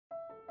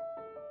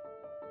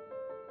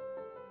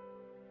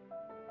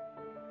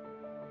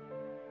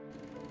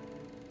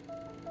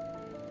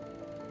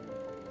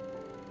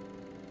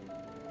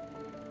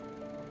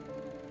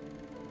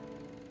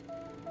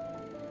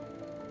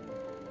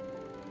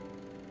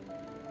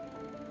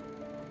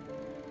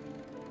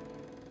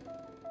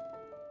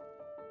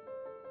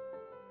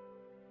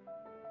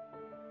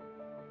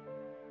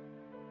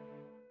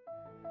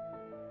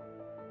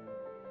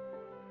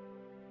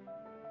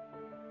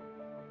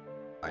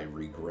I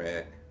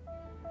regret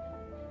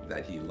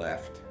that he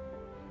left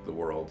the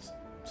world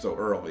so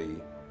early,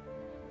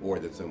 or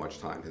that so much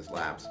time has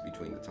lapsed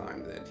between the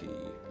time that he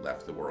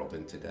left the world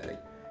and today,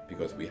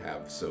 because we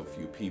have so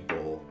few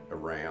people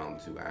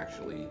around who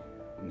actually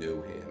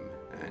knew him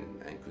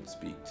and could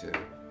speak to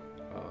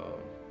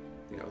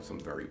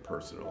some very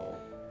personal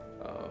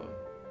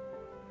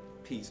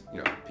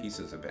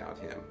pieces about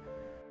him.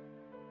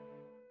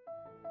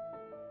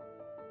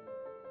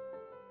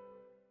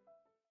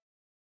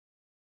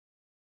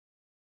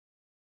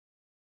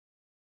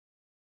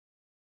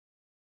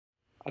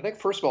 I think,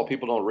 first of all,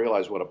 people don't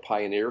realize what a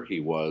pioneer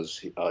he was.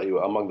 He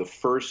was among the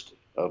first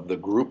of the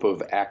group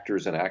of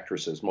actors and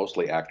actresses,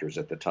 mostly actors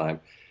at the time,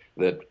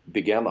 that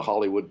began the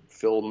Hollywood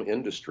film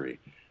industry.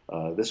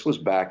 This was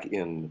back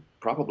in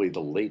probably the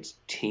late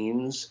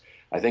teens.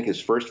 I think his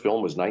first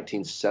film was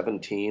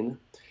 1917,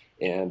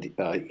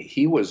 and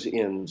he was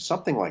in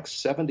something like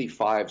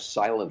 75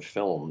 silent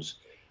films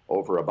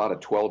over about a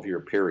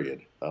 12-year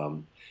period.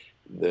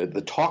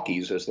 The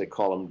talkies, as they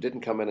call them,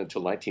 didn't come in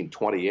until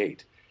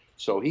 1928.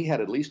 So he had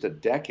at least a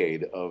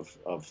decade of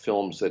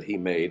films that he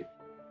made.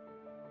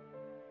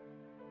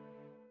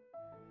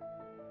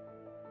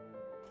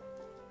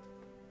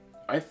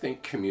 I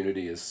think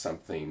community is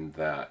something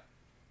that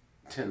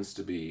tends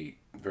to be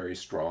very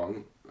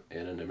strong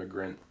in an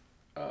immigrant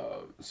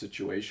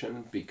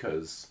situation,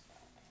 because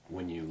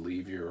when you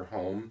leave your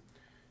home,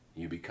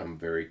 you become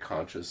very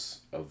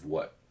conscious of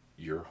what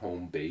your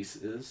home base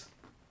is.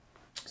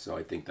 So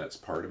I think that's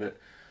part of it.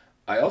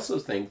 I also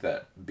think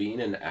that being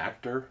an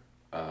actor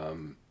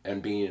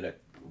and being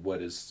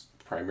what is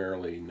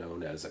primarily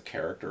known as a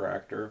character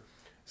actor,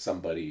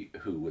 somebody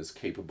who was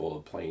capable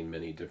of playing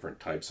many different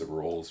types of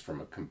roles, from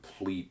a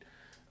complete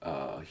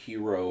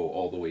hero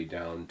all the way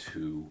down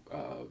to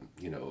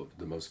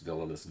the most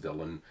villainous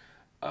villain.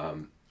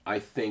 I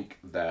think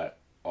that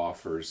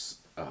offers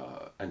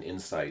an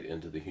insight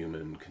into the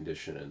human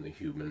condition and the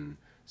human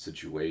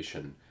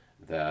situation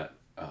that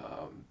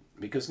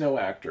because no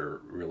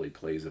actor really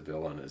plays a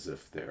villain as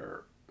if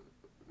they're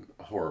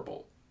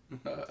horrible.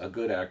 A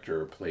good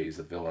actor plays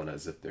a villain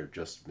as if they're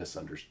just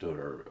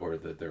misunderstood, or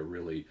that they're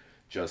really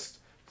just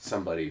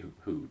somebody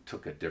who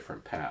took a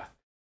different path.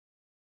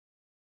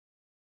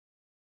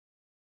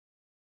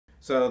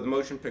 So the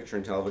Motion Picture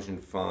and Television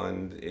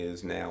Fund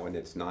is now in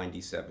its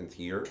 97th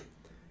year,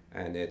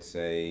 and it's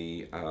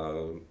a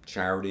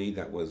charity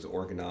that was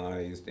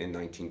organized in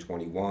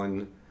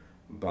 1921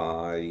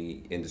 by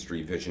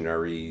industry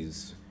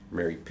visionaries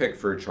Mary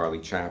Pickford, Charlie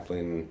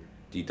Chaplin,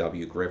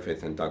 D.W.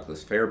 Griffith, and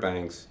Douglas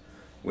Fairbanks,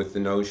 with the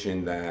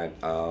notion that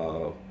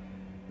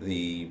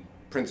the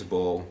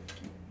principal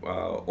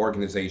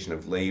organization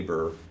of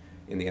labor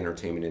in the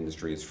entertainment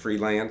industry is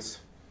freelance,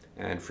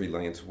 and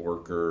freelance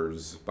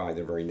workers by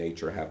their very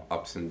nature have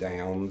ups and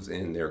downs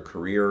in their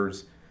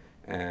careers,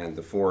 and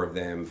the four of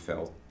them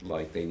felt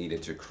like they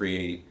needed to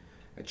create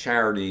a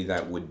charity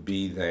that would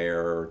be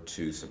there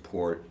to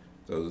support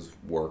those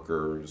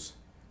workers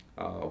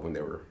when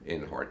they were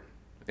in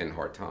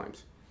hard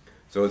times.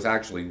 So it's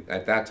actually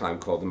at that time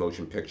called the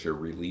Motion Picture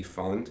Relief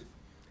Fund,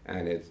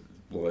 and it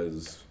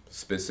was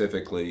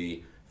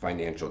specifically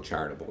financial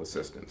charitable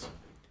assistance.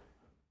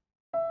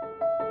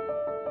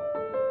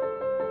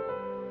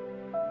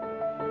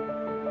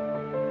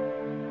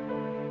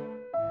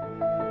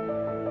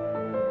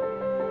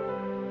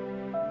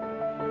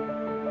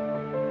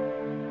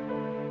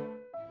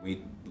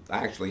 We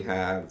actually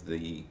have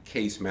the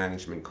case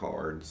management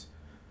cards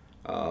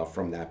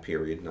from that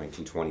period,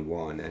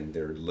 1921, and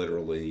they're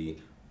literally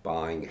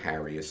buying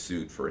Harry a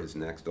suit for his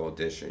next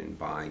audition,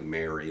 buying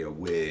Mary a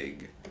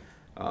wig,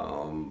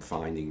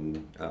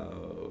 finding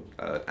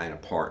an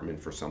apartment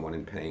for someone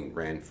and paying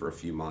rent for a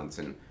few months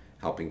and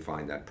helping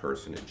find that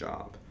person a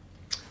job.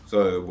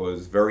 So it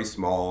was very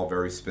small,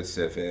 very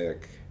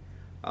specific.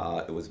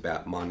 It was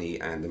about money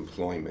and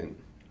employment.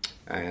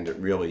 And it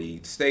really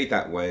stayed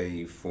that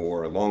way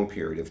for a long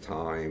period of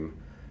time,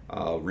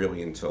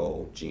 really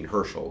until Gene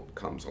Hersholt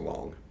comes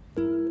along.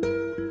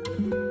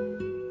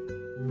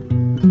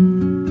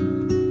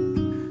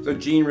 So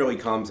Gene really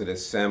comes at a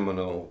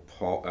seminal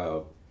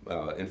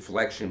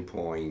inflection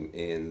point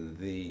in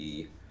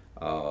the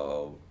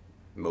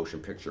Motion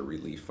Picture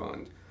Relief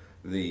Fund.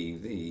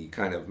 The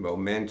kind of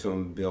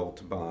momentum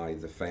built by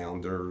the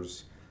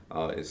founders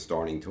is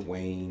starting to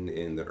wane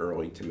in the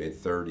early to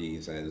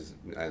mid-30s,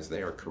 as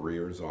their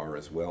careers are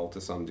as well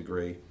to some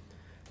degree.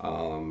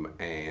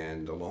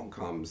 And along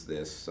comes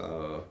this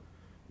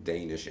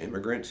Danish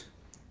immigrant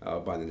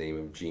by the name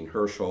of Gene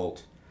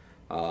Hersholt,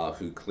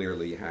 who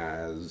clearly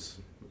has,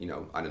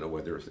 I don't know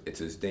whether it's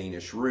his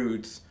Danish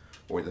roots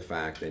or the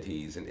fact that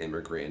he's an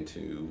immigrant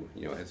who,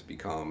 has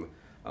become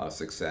a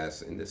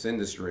success in this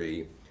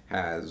industry,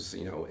 has,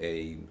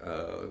 a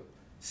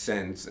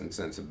sense and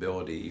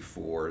sensibility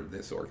for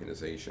this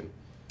organization.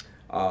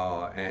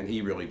 And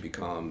he really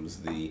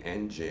becomes the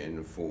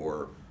engine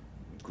for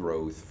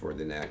growth for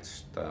the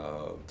next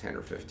 10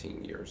 or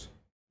 15 years.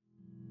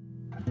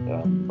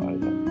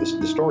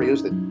 The story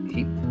is that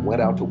he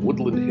went out to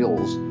Woodland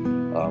Hills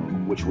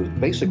which was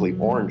basically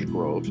orange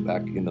groves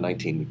back in the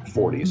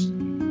 1940s,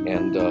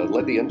 and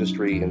led the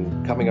industry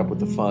in coming up with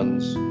the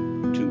funds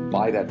to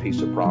buy that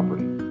piece of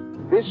property.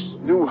 This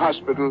new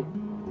hospital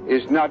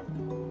is not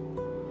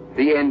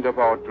the end of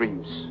our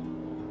dreams.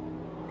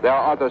 There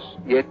are others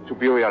yet to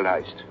be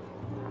realized.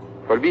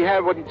 But we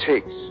have what it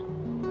takes.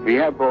 We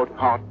have both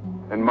heart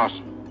and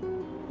muscle.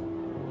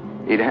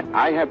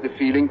 I have the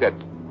feeling that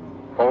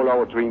all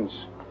our dreams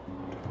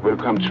will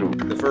come true.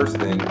 The first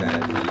thing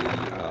that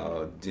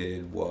he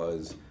did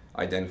was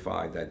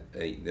identify that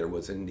there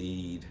was a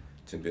need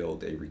to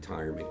build a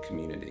retirement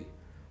community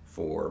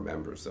for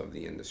members of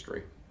the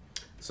industry.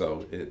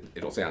 So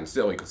it'll sound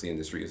silly because the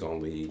industry is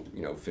only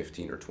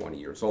 15 or 20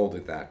 years old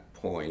at that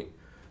point,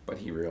 but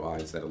he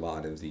realized that a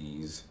lot of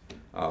these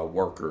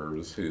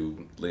workers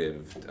who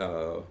lived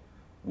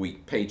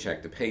week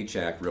paycheck to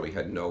paycheck really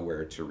had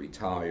nowhere to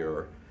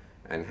retire,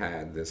 and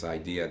had this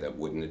idea that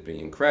wouldn't it be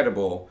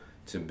incredible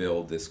to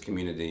build this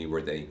community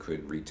where they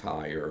could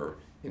retire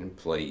in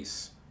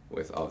place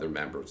with other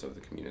members of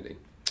the community.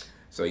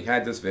 So he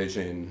had this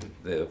vision.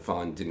 The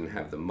fund didn't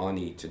have the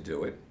money to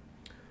do it,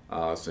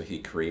 so he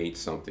creates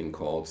something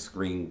called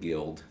Screen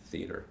Guild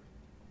Theater.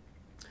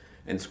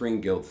 And Screen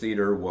Guild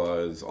Theater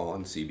was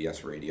on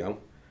CBS Radio,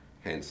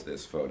 hence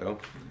this photo,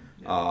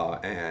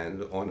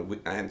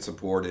 and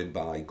supported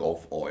by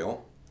Gulf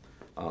Oil.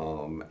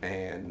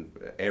 And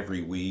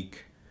every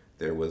week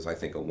there was, I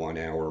think, a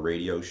 1-hour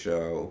radio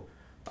show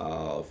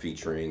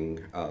featuring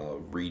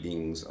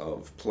readings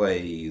of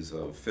plays,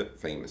 of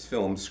famous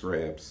film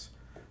scripts,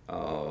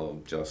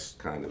 just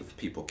kind of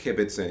people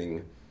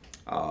kibitzing.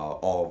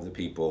 All of the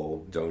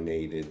people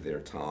donated their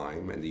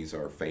time, and these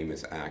are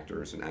famous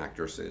actors and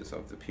actresses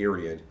of the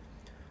period.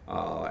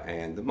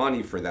 And the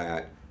money for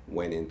that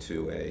went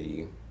into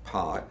a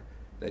pot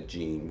that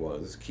Gene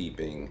was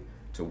keeping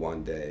to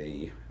one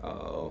day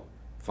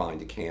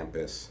find a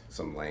campus,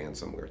 some land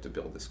somewhere to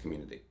build this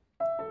community.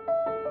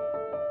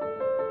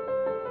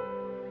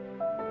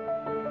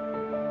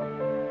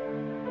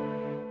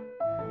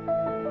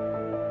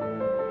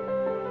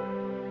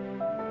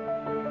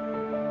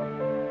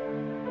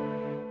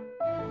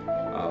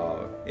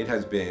 It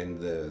has been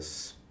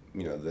this,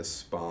 the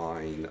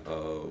spine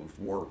of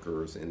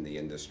workers in the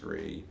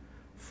industry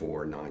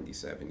for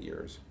 97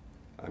 years.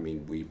 I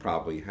mean, we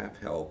probably have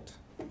helped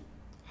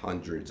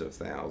hundreds of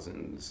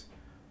thousands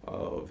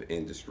of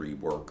industry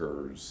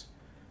workers,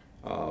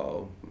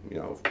 from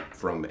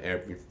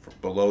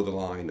below the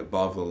line,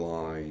 above the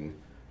line,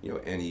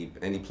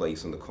 any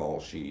place on the call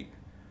sheet,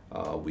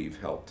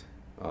 we've helped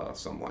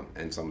someone,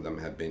 and some of them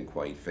have been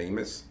quite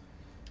famous.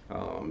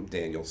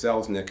 Daniel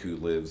Selznick, who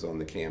lives on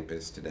the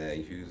campus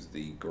today, who's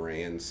the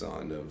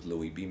grandson of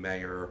Louis B.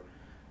 Mayer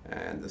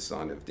and the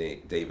son of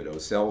David O.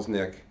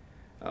 Selznick,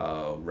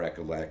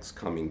 recollects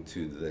coming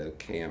to the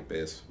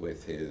campus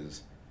with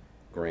his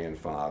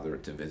grandfather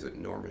to visit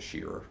Norma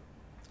Shearer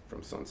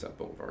from Sunset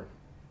Boulevard.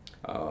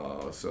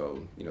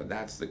 So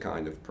that's the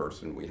kind of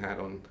person we had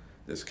on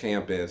this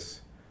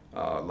campus.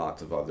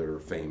 Lots of other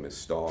famous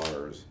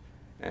stars,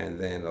 and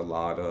then a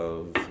lot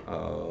of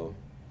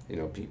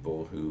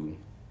people who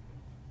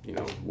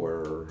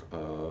were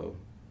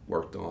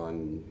worked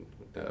on,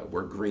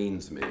 were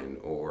greensmen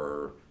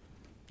or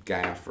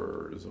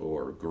gaffers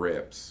or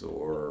grips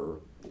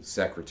or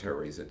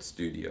secretaries at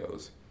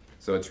studios.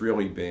 So it's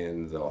really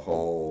been the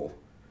whole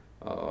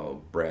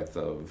breadth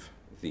of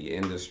the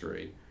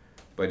industry,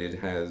 but it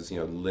has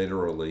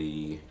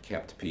literally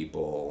kept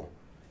people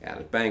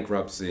out of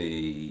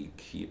bankruptcy,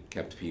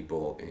 kept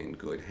people in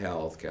good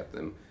health, kept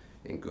them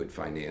in good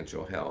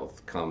financial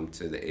health, come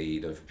to the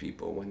aid of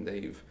people when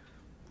they've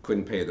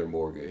couldn't pay their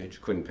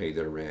mortgage, couldn't pay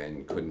their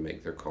rent, couldn't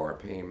make their car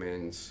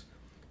payments,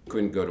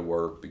 couldn't go to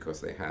work because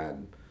they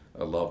had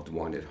a loved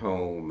one at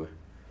home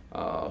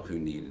who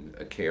needed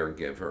a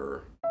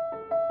caregiver.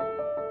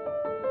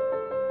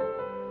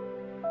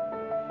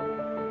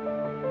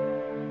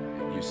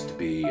 It used to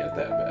be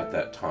at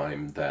that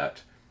time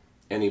that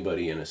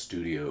anybody in a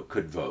studio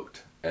could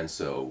vote, and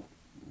so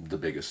the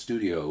biggest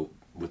studio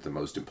with the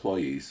most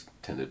employees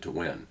tended to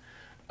win.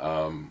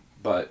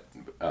 But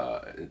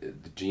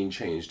Gene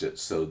changed it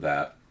so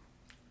that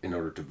in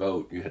order to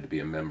vote, you had to be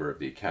a member of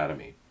the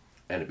Academy,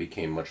 and it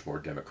became much more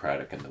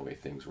democratic in the way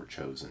things were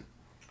chosen.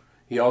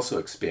 He also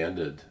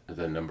expanded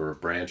the number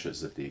of branches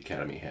that the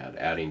Academy had,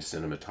 adding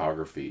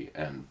cinematography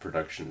and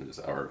production,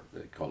 or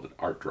they called it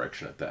art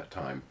direction at that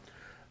time,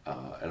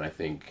 and I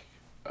think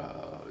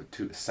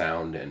to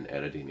sound and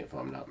editing, if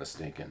I'm not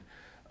mistaken.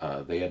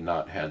 They had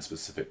not had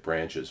specific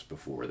branches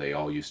before. They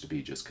all used to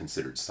be just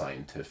considered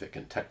scientific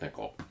and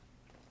technical.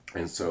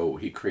 And so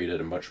he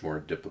created a much more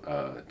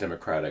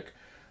democratic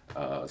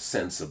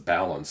sense of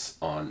balance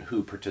on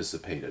who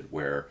participated,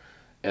 where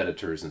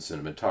editors and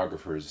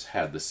cinematographers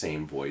had the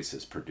same voice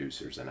as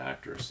producers and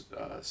actors,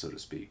 so to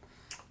speak.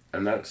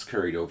 And that's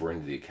carried over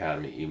into the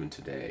Academy even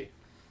today.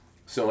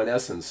 So in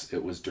essence,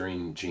 it was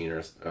during Gene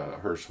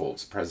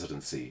Hersholt's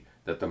presidency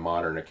that the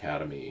modern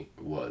Academy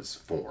was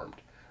formed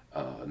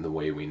in the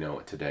way we know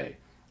it today.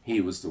 He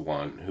was the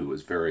one who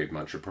was very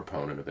much a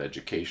proponent of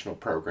educational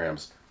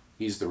programs.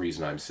 He's the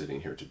reason I'm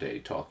sitting here today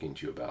talking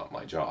to you about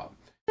my job.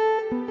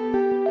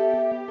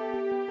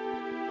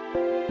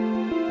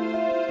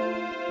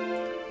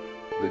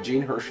 The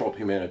Jean Hersholt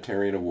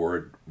Humanitarian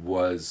Award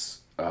was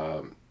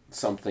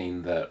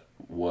something that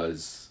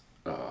was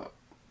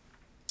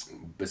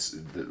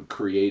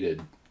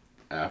created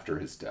after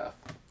his death.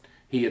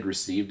 He had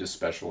received a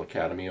Special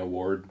Academy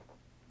Award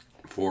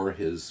for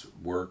his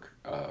work,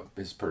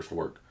 his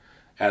personal work,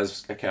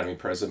 as Academy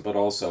President, but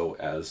also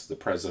as the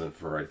president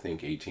for, I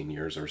think, 18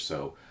 years or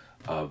so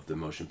of the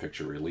Motion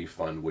Picture Relief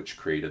Fund, which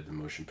created the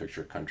Motion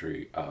Picture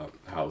Country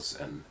House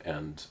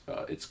and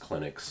its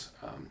clinics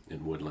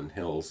in Woodland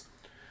Hills.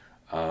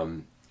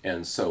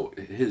 And so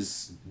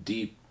his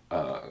deep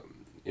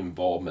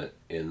involvement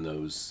in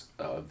those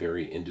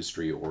very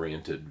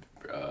industry-oriented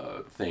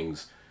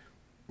things,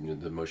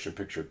 the Motion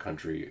Picture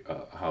Country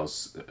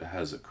House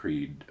has a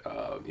creed,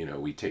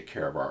 we take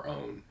care of our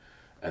own.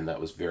 And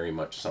that was very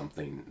much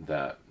something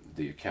that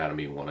the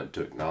Academy wanted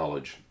to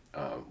acknowledge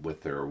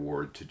with their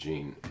award to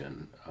Jean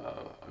in,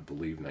 I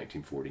believe,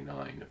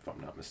 1949, if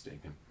I'm not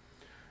mistaken.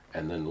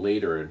 And then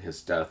later in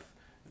his death,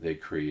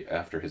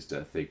 after his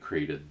death, they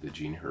created the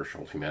Jean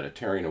Hersholt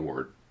Humanitarian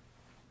Award.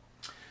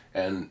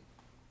 And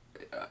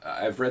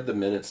I've read the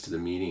minutes to the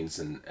meetings,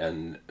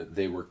 and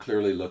they were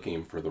clearly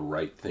looking for the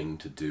right thing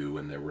to do,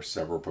 and there were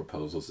several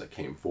proposals that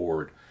came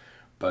forward.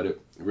 But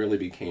it really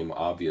became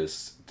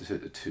obvious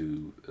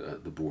to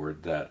the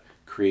board that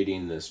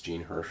creating this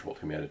Jean Hersholt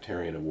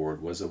Humanitarian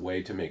Award was a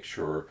way to make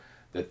sure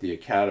that the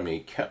Academy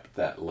kept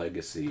that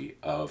legacy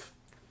of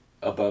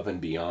above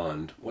and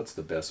beyond what's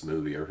the best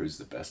movie or who's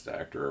the best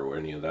actor or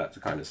any of that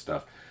kind of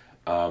stuff,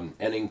 and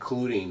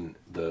including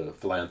the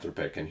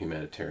philanthropic and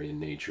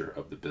humanitarian nature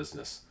of the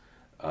business,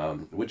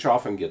 which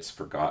often gets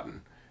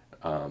forgotten.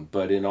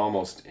 But in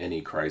almost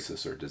any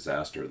crisis or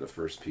disaster, the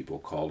first people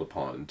called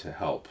upon to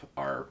help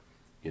are,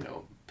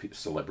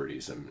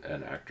 celebrities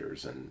and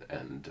actors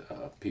and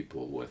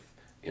people with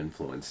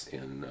influence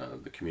in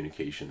the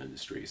communication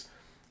industries.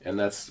 And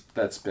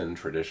that's been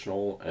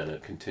traditional, and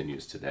it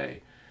continues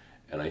today.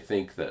 And I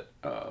think that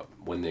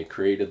when they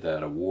created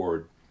that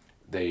award,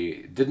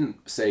 they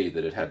didn't say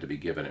that it had to be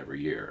given every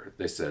year.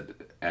 They said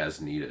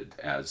as needed,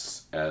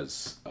 as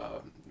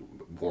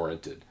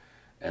warranted.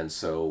 And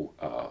so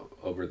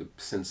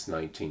since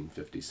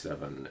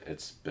 1957,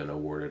 it's been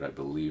awarded, I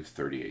believe,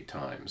 38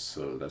 times.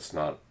 So that's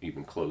not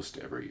even close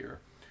to every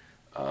year.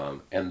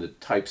 And the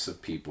types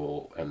of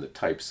people and the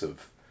types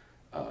of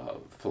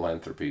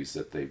philanthropies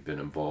that they've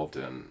been involved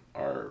in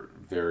are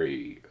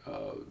very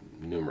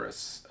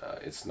numerous.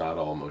 It's not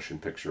all motion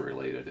picture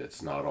related.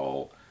 It's not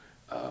all,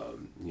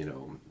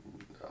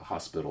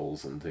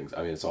 hospitals and things.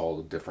 I mean, it's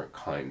all different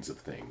kinds of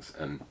things.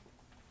 And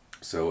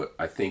so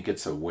I think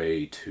it's a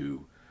way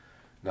to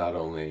not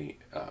only,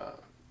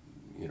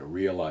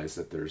 realize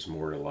that there's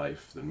more to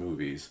life than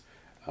movies,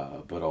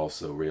 but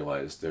also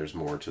realize there's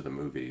more to the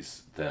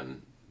movies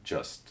than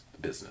just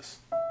business.